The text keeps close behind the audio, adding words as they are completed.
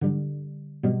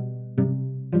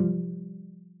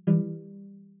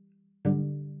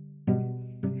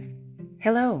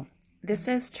Hello, this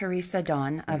is Teresa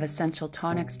Dawn of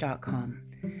EssentialTonics.com.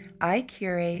 I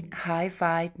curate high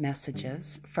vibe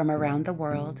messages from around the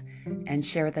world and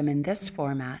share them in this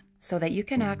format so that you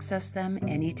can access them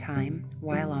anytime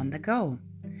while on the go.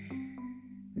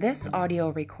 This audio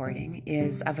recording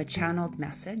is of a channeled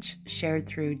message shared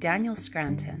through Daniel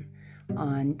Scranton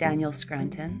on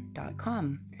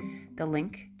danielscranton.com. The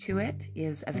link to it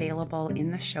is available in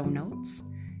the show notes.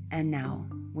 And now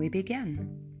we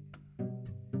begin.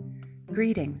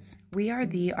 Greetings. We are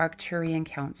the Arcturian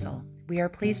Council. We are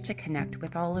pleased to connect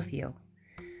with all of you.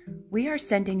 We are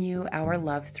sending you our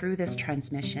love through this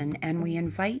transmission, and we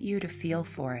invite you to feel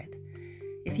for it.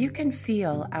 If you can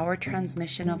feel our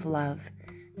transmission of love,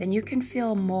 then you can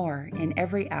feel more in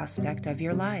every aspect of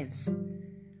your lives.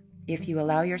 If you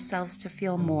allow yourselves to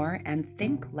feel more and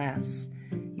think less,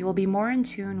 you will be more in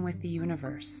tune with the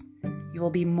universe. You will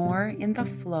be more in the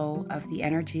flow of the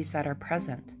energies that are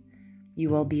present. You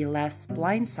will be less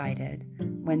blindsided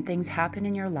when things happen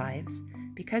in your lives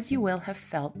because you will have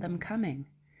felt them coming.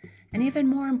 And even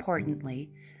more importantly,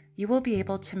 you will be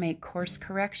able to make course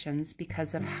corrections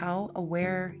because of how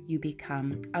aware you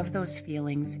become of those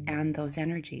feelings and those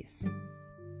energies.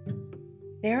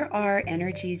 There are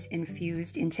energies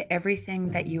infused into everything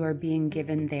that you are being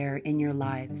given there in your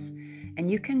lives, and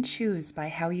you can choose by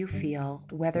how you feel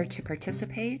whether to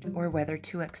participate or whether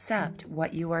to accept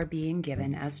what you are being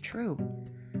given as true.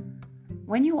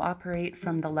 When you operate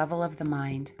from the level of the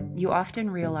mind, you often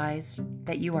realize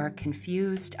that you are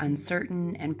confused,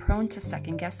 uncertain, and prone to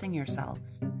second-guessing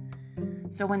yourselves.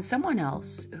 So when someone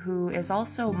else who is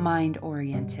also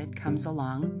mind-oriented comes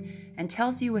along and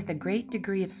tells you with a great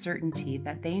degree of certainty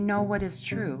that they know what is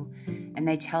true, and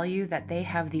they tell you that they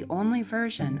have the only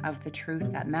version of the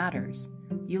truth that matters,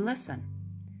 you listen.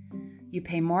 You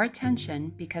pay more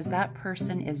attention because that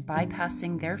person is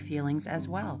bypassing their feelings as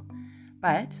well,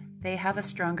 but they have a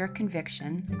stronger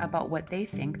conviction about what they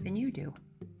think than you do.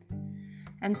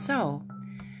 And so,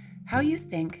 how you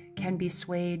think can be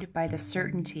swayed by the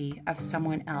certainty of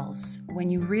someone else when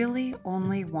you really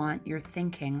only want your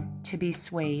thinking to be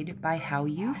swayed by how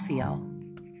you feel.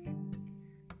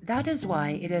 That is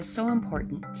why it is so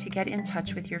important to get in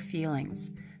touch with your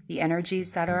feelings, the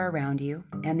energies that are around you,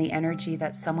 and the energy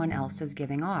that someone else is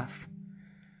giving off.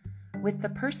 With the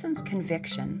person's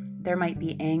conviction, there might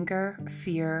be anger,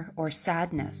 fear, or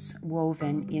sadness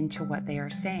woven into what they are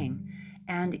saying,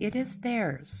 and it is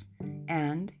theirs,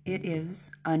 and it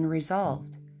is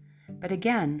unresolved. But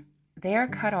again, they are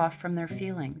cut off from their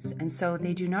feelings, and so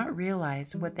they do not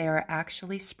realize what they are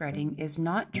actually spreading is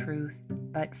not truth,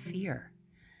 but fear.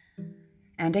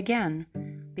 And again,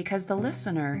 because the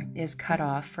listener is cut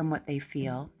off from what they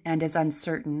feel and is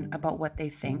uncertain about what they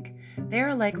think, they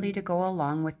are likely to go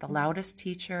along with the loudest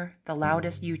teacher, the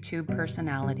loudest YouTube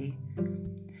personality.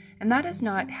 And that is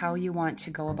not how you want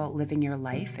to go about living your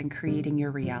life and creating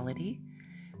your reality.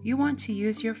 You want to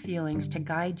use your feelings to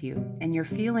guide you, and your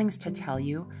feelings to tell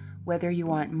you whether you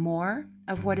want more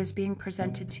of what is being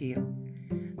presented to you.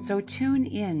 So tune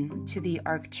in to the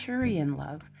Arcturian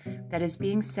love that is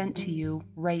being sent to you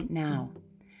right now,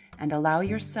 and allow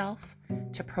yourself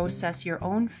to process your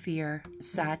own fear,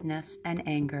 sadness, and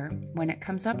anger when it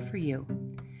comes up for you.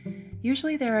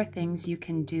 Usually there are things you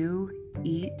can do,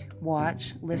 eat,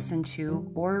 watch, listen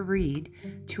to, or read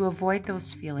to avoid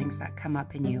those feelings that come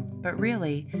up in you. But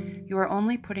really, you are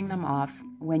only putting them off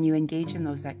when you engage in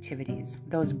those activities,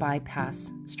 those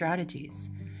bypass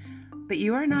strategies. But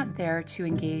you are not there to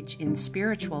engage in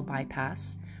spiritual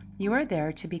bypass. You are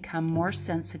there to become more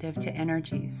sensitive to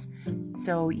energies.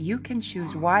 So you can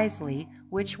choose wisely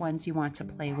which ones you want to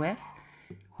play with,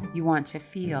 you want to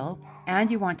feel,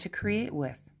 and you want to create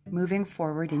with, moving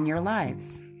forward in your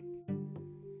lives.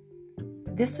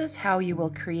 This is how you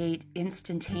will create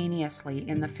instantaneously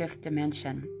in the fifth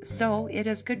dimension. So it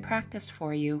is good practice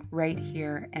for you right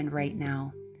here and right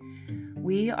now.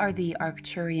 We are the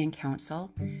Arcturian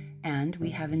Council, and we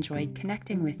have enjoyed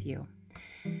connecting with you.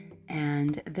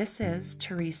 And this is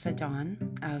Teresa Dawn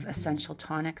of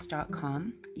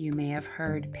EssentialTonics.com. You may have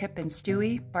heard Pip and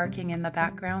Stewie barking in the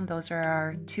background. Those are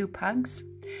our two pugs.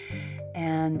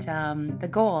 And the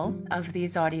goal of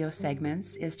these audio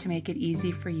segments is to make it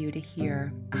easy for you to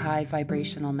hear high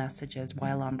vibrational messages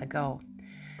while on the go.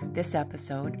 This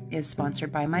episode is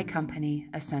sponsored by my company,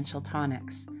 Essential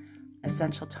Tonics.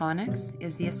 Essential Tonics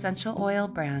is the essential oil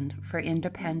brand for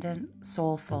independent,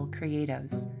 soulful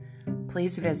creatives.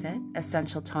 Please visit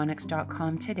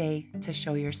EssentialTonics.com today to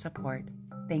show your support.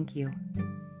 Thank you.